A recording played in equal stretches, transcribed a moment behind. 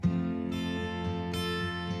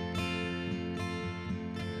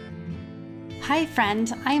Hi,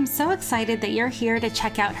 friend. I am so excited that you're here to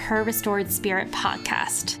check out Her Restored Spirit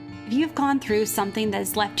podcast. If you've gone through something that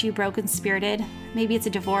has left you broken-spirited, maybe it's a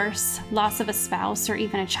divorce, loss of a spouse, or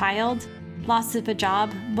even a child, loss of a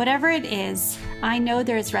job, whatever it is, I know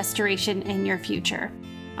there is restoration in your future.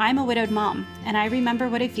 I'm a widowed mom, and I remember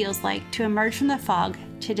what it feels like to emerge from the fog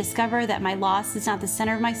to discover that my loss is not the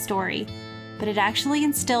center of my story, but it actually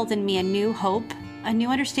instilled in me a new hope, a new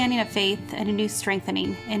understanding of faith, and a new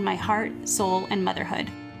strengthening in my heart, soul, and motherhood.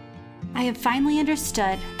 I have finally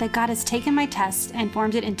understood that God has taken my test and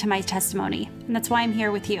formed it into my testimony, and that's why I'm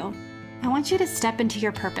here with you. I want you to step into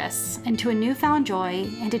your purpose, into a newfound joy,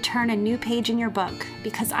 and to turn a new page in your book,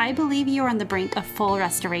 because I believe you are on the brink of full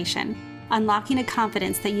restoration, unlocking a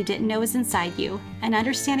confidence that you didn't know was inside you, and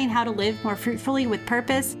understanding how to live more fruitfully with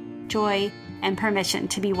purpose, joy, and permission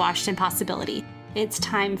to be washed in possibility. It's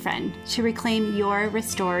time, friend, to reclaim your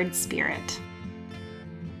restored spirit.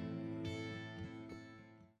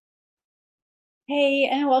 Hey,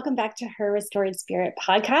 and welcome back to Her Restored Spirit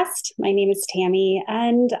podcast. My name is Tammy,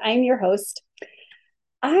 and I'm your host.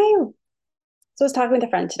 I was talking with a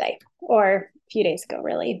friend today, or a few days ago,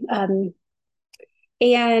 really. And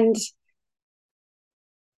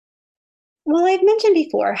well, I've mentioned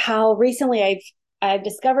before how recently I've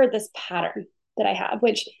discovered this pattern that I have,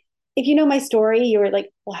 which, if you know my story, you were like,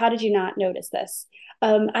 well, how did you not notice this?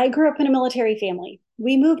 I grew up in a military family.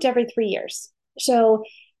 We moved every 3 years. So,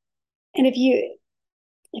 and if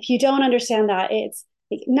you don't understand that, it's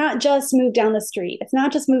like not just move down the street. It's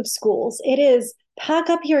not just move schools. It is pack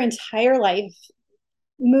up your entire life,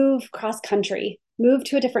 move cross country, move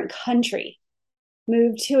to a different country,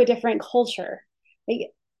 move to a different culture.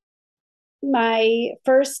 Like, my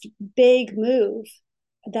first big move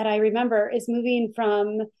that I remember is moving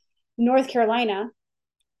from North Carolina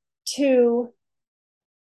to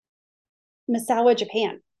Misawa,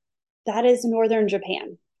 Japan. That is northern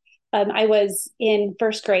Japan. I was in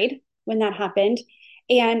first grade when that happened.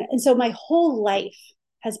 And so my whole life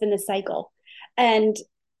has been this cycle. And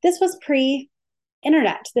this was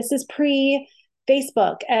pre-internet. This is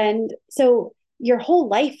pre-Facebook. And so your whole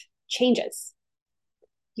life changes.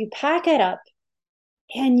 You pack it up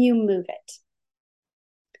and you move it.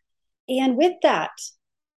 And with that,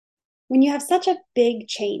 when you have such a big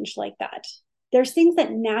change like that, there's things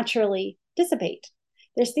that naturally dissipate.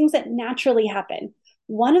 There's things that naturally happen.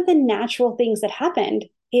 One of the natural things that happened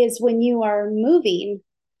is when you are moving,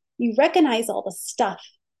 you recognize all the stuff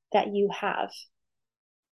that you have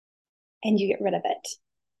and you get rid of it.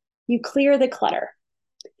 You clear the clutter.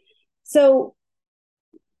 So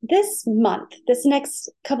this month, this next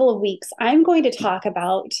couple of weeks, I'm going to talk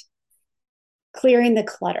about clearing the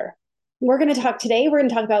clutter. We're going to talk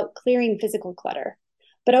about clearing physical clutter.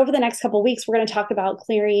 But over the next couple of weeks, we're going to talk about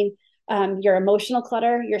clearing your emotional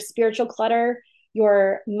clutter, your spiritual clutter,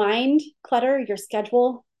 your mind clutter, your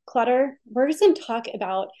schedule clutter. We're just going to talk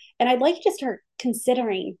about, and I'd like you to start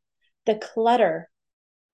considering the clutter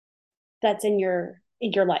that's in your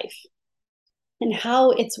life and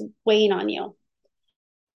how it's weighing on you.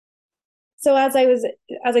 So as I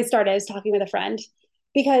started, I was talking with a friend,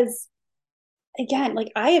 because again,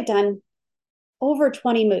 like, I have done over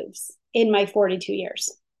 20 moves in my 42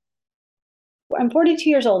 years. I'm 42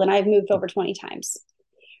 years old and I've moved over 20 times.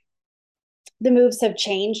 The moves have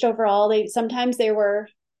changed overall. Sometimes they were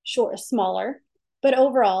smaller, but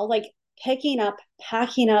overall, like, picking up,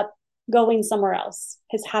 packing up, going somewhere else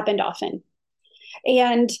has happened often.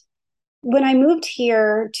 And when I moved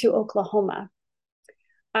here to Oklahoma,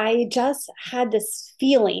 I just had this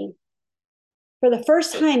feeling for the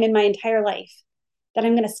first time in my entire life that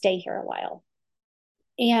I'm going to stay here a while.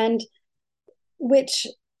 And which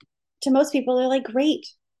to most people, they're like, great,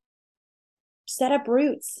 set up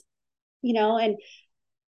roots, and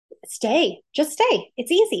just stay.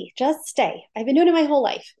 It's easy. Just stay. I've been doing it my whole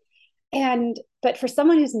life. But for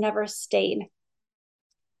someone who's never stayed,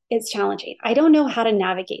 it's challenging. I don't know how to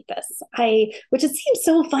navigate this. Which it seems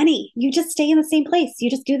so funny. You just stay in the same place.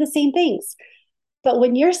 You just do the same things. But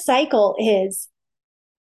when your cycle is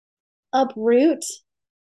uproot,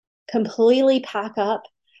 completely pack up,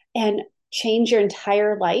 and change your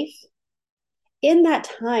entire life, in that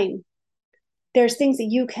time, there's things that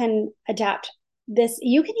you can adapt.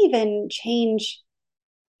 You can even change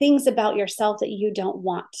things about yourself that you don't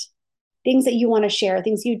want, things that you want to share,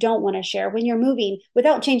 things you don't want to share when you're moving,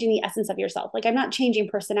 without changing the essence of yourself. Like, I'm not changing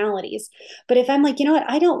personalities, but if I'm like, you know what,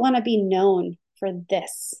 I don't want to be known for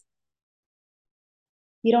this.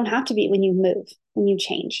 You don't have to be when you move, when you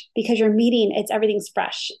change, because you're meeting, everything's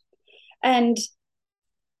fresh. And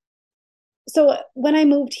so when I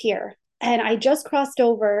moved here, and I just crossed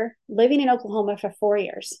over living in Oklahoma for 4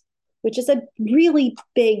 years, which is a really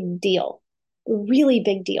big deal, really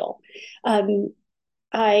big deal. Um,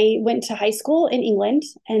 I went to high school in England,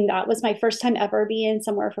 and that was my first time ever being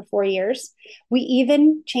somewhere for 4 years. We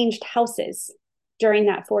even changed houses during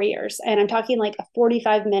that 4 years. And I'm talking like a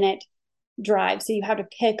 45-minute drive. So you have to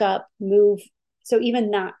pick up, move. So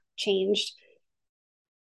even that changed.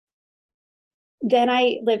 Then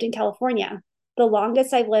I lived in California. The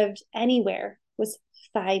longest I've lived anywhere was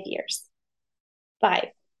 5 years. Five,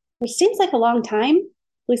 which seems like a long time.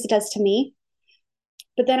 At least it does to me.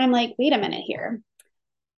 But then I'm like, wait a minute here.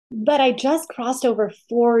 But I just crossed over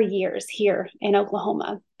 4 years here in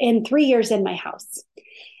Oklahoma and 3 years in my house.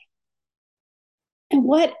 And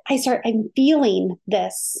I'm feeling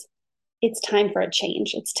this. It's time for a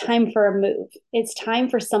change. It's time for a move. It's time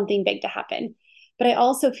for something big to happen. But I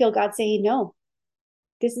also feel God saying, no,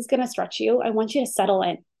 this is going to stretch you. I want you to settle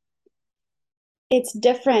in. It's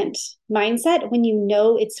different mindset when you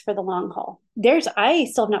know it's for the long haul. I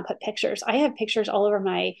still have not put pictures. I have pictures all over in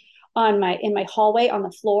my hallway on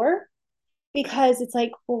the floor because it's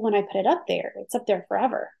like, well, when I put it up there, it's up there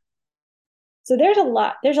forever. So there's a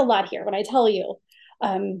lot here when I tell you.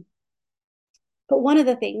 But one of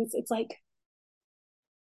the things, it's like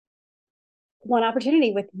one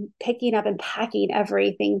opportunity with picking up and packing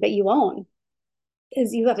everything that you own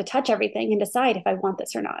is you have to touch everything and decide if I want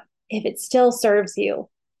this or not, if it still serves you.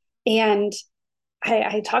 And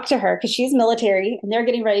I talked to her because she's military and they're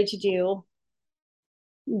getting ready to do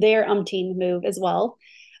their umpteen move as well.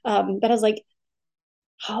 But I was like,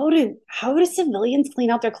 how do civilians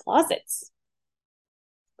clean out their closets?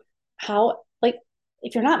 How, like,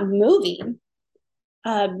 if you're not moving,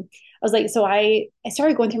 I was like, so I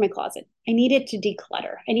started going through my closet. I needed to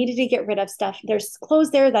declutter. I needed to get rid of stuff. There's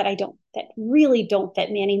clothes there that really don't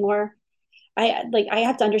fit me anymore. I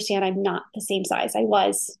have to understand I'm not the same size I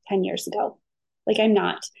was 10 years ago. Like I'm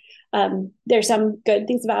not. There's some good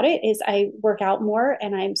things about it is I work out more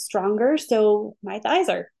and I'm stronger. So my thighs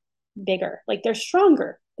are bigger, like they're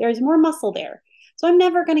stronger. There's more muscle there. So I'm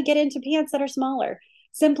never going to get into pants that are smaller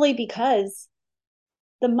simply because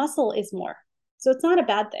the muscle is more. So it's not a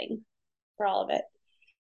bad thing for all of it.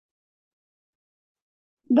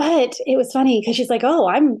 But it was funny because she's like, oh,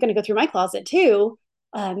 I'm going to go through my closet too.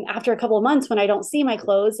 After a couple of months when I don't see my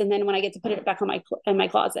clothes, and then when I get to put it back on in my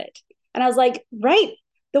closet, and I was like, right,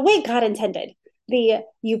 the way God intended.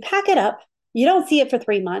 You pack it up, you don't see it for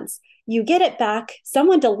 3 months, you get it back,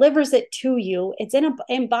 someone delivers it to you, it's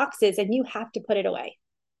in boxes, and you have to put it away,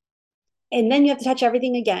 and then you have to touch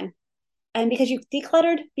everything again. And because you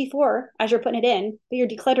decluttered before as you're putting it in, but you're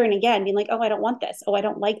decluttering again, being like, oh, I don't want this. Oh, I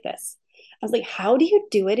don't like this. I was like, how do you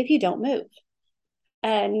do it if you don't move?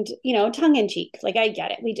 And, tongue in cheek, like I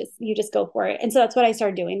get it. You just go for it. And so that's what I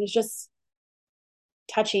started doing is just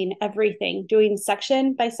touching everything, doing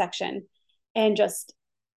section by section and just,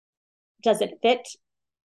 does it fit?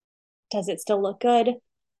 Does it still look good?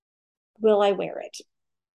 Will I wear it?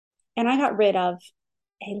 And I got rid of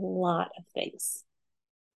a lot of things.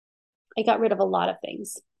 I got rid of a lot of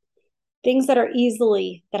things that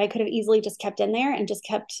I could have easily just kept in there and just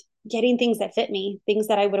kept getting things that fit me, things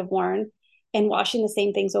that I would have worn and washing the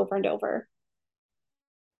same things over and over.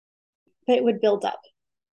 But it would build up.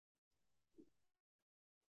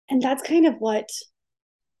 And that's kind of what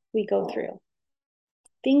we go through.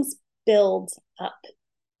 Things build up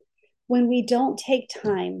when we don't take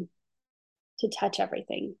time to touch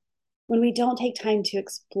everything, when we don't take time to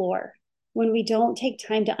explore, when we don't take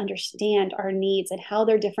time to understand our needs and how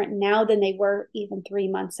they're different now than they were even 3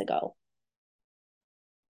 months ago.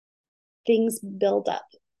 Things build up,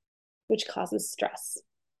 which causes stress.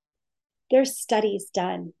 There's studies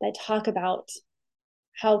done that talk about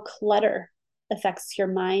how clutter affects your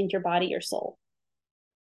mind, your body, your soul.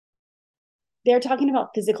 They're talking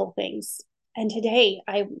about physical things. And today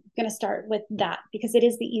I'm going to start with that because it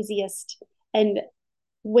is the easiest. And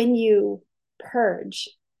when you purge,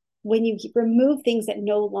 when you remove things that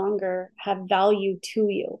no longer have value to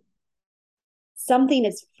you, something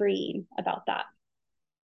is freeing about that.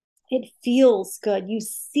 It feels good. You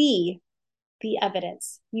see the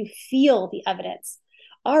evidence, you feel the evidence.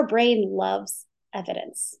 Our brain loves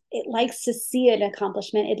evidence. It likes to see an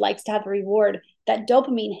accomplishment, it likes to have a reward. That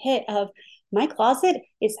dopamine hit of my closet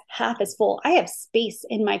is half as full. I have space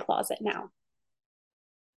in my closet now.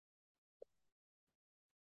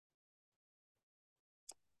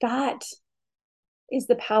 That is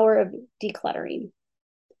the power of decluttering.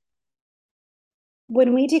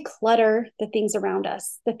 When we declutter the things around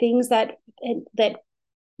us, the things that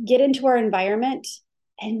get into our environment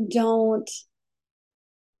and don't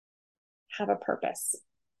have a purpose.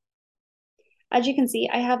 As you can see,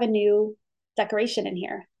 I have a new decoration in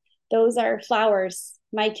here. Those are flowers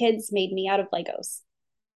my kids made me out of Legos.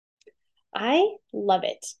 I love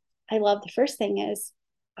it. I love the first thing is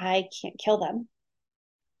I can't kill them.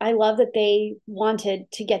 I love that they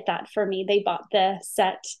wanted to get that for me. They bought the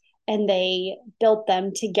set and they built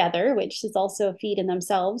them together, which is also a feat in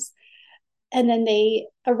themselves. And then they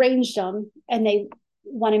arranged them and they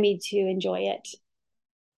wanted me to enjoy it.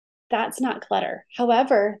 That's not clutter.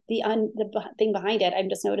 However, the thing behind it, I'm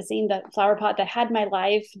just noticing the flower pot that had my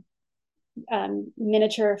live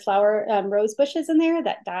miniature flower rose bushes in there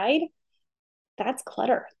that died. That's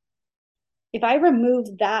clutter. If I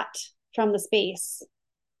remove that from the space,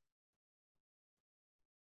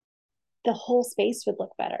 the whole space would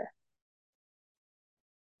look better.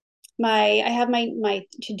 I have my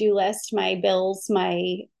to-do list, my bills,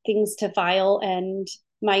 my things to file, and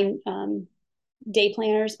my day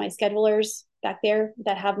planners, my schedulers back there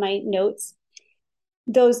that have my notes.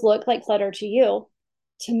 Those look like clutter to you.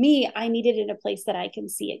 To me, I need it in a place that I can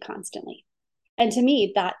see it constantly. And to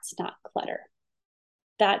me, that's not clutter.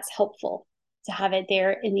 That's helpful to have it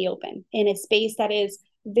there in the open, in a space that is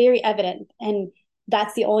very evident. And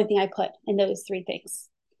that's the only thing I put in those three things.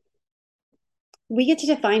 We get to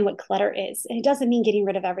define what clutter is. And it doesn't mean getting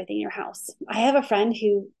rid of everything in your house. I have a friend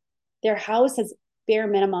who their house is bare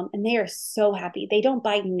minimum and they are so happy. They don't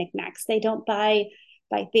buy knickknacks. They don't buy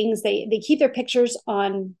things. They keep their pictures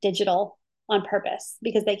on digital on purpose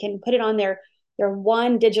because they can put it on their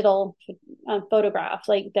one digital photograph,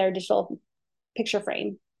 like their digital picture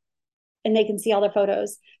frame, and they can see all their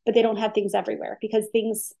photos, but they don't have things everywhere because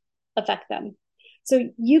things affect them. So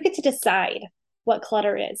you get to decide what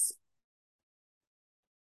clutter is.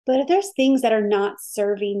 But if there's things that are not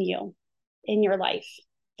serving you in your life,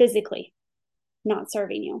 physically not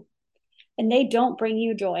serving you, and they don't bring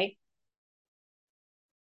you joy,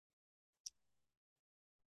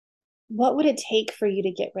 what would it take for you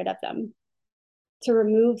to get rid of them, to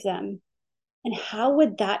remove them? And how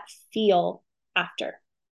would that feel after?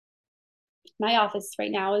 My office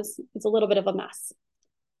right now is a little bit of a mess.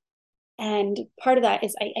 And part of that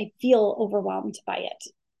is I feel overwhelmed by it.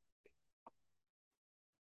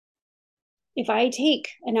 If I take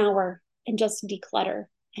an hour and just declutter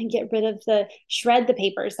and get rid of shred the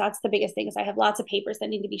papers, that's the biggest thing is I have lots of papers that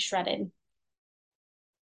need to be shredded.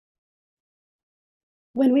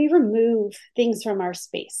 When we remove things from our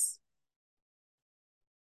space,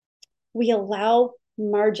 we allow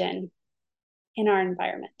margin in our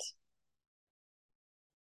environment.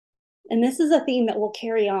 And this is a theme that will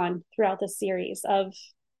carry on throughout the series of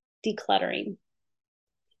decluttering.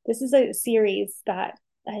 This is a series that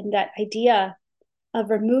idea of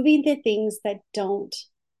removing the things that don't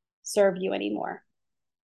serve you anymore.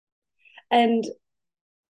 And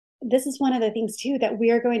this is one of the things too that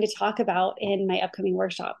we are going to talk about in my upcoming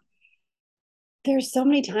workshop. There's so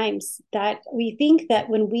many times that we think that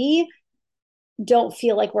when we don't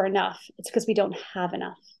feel like we're enough, it's because we don't have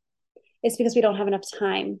enough. It's because we don't have enough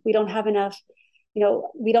time. We don't have enough,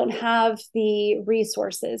 we don't have the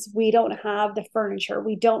resources. We don't have the furniture.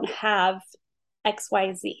 We don't have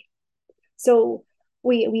XYZ. So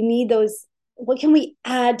we need those. What can we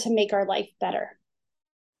add to make our life better?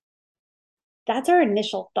 That's our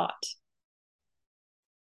initial thought.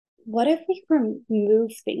 What if we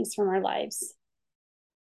remove things from our lives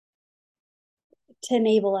to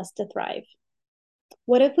enable us to thrive?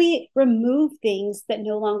 What if we remove things that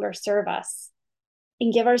no longer serve us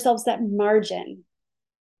and give ourselves that margin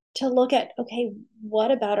to look at, okay,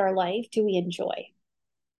 what about our life do we enjoy?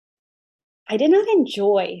 I did not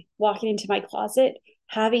enjoy walking into my closet,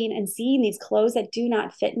 having and seeing these clothes that do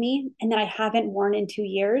not fit me and that I haven't worn in 2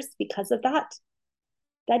 years because of that.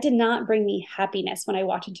 That did not bring me happiness when I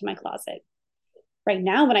walked into my closet. Right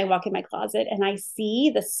now, when I walk in my closet and I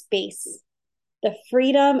see the space, the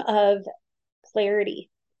freedom of clarity,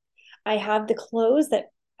 I have the clothes that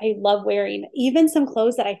I love wearing, even some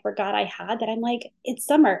clothes that I forgot I had that I'm like, it's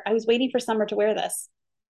summer. I was waiting for summer to wear this.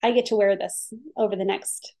 I get to wear this over the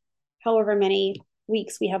next however many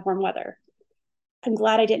weeks we have warm weather. I'm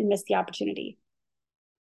glad I didn't miss the opportunity.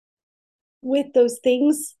 With those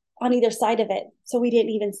things on either side of it, so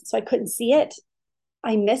I couldn't see it.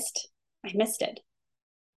 I missed it.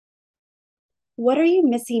 What are you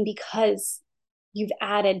missing because you've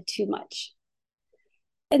added too much?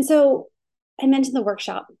 And so I mentioned the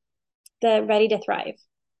workshop, the Ready to Thrive.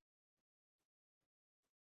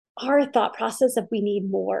 Our thought process of we need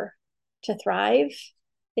more to thrive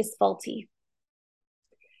is faulty.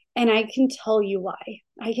 And I can tell you why.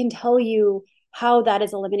 I can tell you how that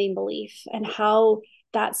is a limiting belief and how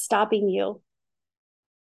that's stopping you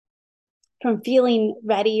from feeling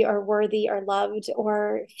ready or worthy or loved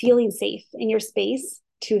or feeling safe in your space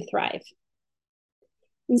to thrive.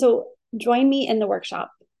 And so join me in the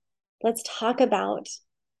workshop. Let's talk about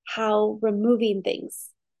how removing things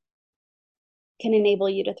can enable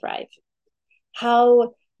you to thrive,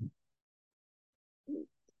 how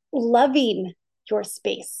loving your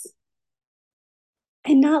space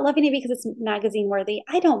and not loving it because it's magazine worthy.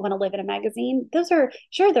 I don't want to live in a magazine. Those are,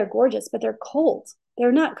 sure, they're gorgeous, but they're cold.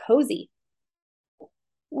 They're not cozy.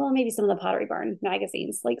 Well, maybe some of the Pottery Barn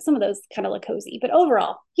magazines, like some of those kind of look cozy, but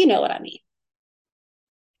overall, you know what I mean.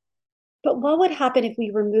 But what would happen if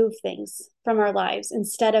we remove things from our lives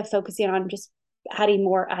instead of focusing on just adding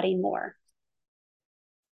more, adding more?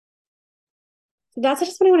 So that's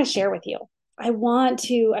just what I want to share with you. I want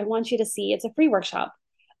you to see it's a free workshop.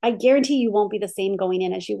 I guarantee you won't be the same going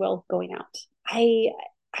in as you will going out. I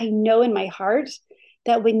know in my heart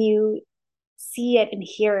that when you see it and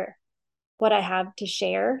hear what I have to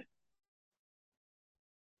share,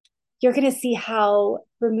 you're going to see how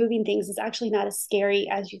removing things is actually not as scary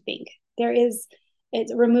as you think.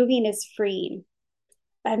 Removing is freeing.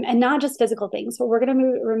 And not just physical things, but we're going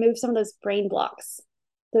to remove some of those brain blocks,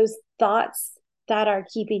 those thoughts that are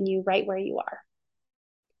keeping you right where you are.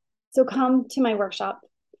 So come to my workshop.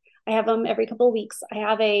 I have them every couple of weeks. I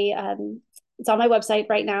have it's on my website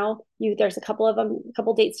right now. There's a couple of them, a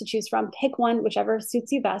couple dates to choose from. Pick one, whichever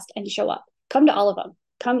suits you best, and show up. Come to all of them.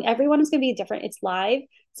 Everyone is going to be different. It's live.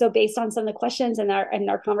 So based on some of the questions and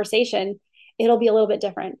our conversation, it'll be a little bit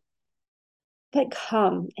different. But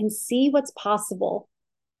come and see what's possible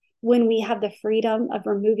when we have the freedom of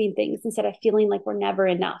removing things instead of feeling like we're never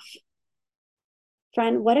enough.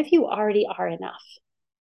 Friend, what if you already are enough?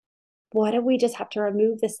 What if we just have to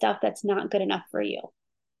remove the stuff that's not good enough for you?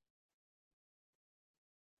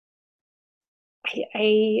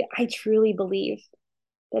 I truly believe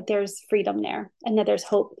that there's freedom there and that there's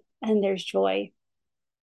hope and there's joy.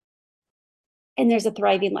 And there's a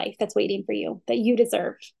thriving life that's waiting for you that you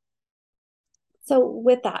deserve. So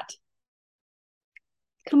with that,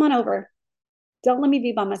 come on over. Don't let me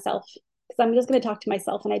be by myself because I'm just going to talk to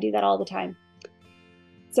myself and I do that all the time.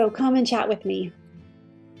 So come and chat with me.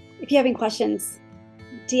 If you have any questions,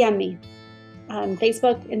 DM me on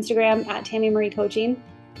Facebook, Instagram at Tammy Marie Coaching.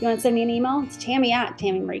 If you want to send me an email, it's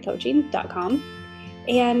tammy@tammymmariecoaching.com.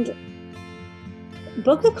 And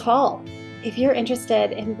book a call if you're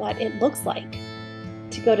interested in what it looks like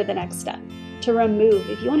to go to the next step, to remove.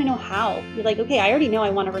 If you want to know how, you're like, okay, I already know I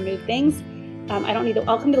want to remove things. I'll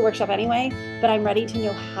come to the workshop anyway, but I'm ready to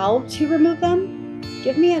know how to remove them.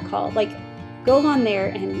 Give me a call. Go on there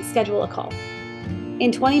and schedule a call.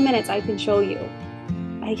 In 20 minutes, I can show you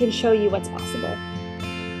what's possible.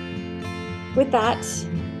 With that,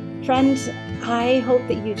 friend, I hope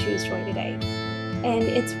that you choose joy today. And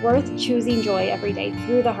it's worth choosing joy every day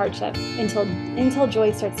through the hardship until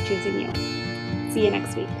joy starts choosing you. See you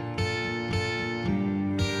next week.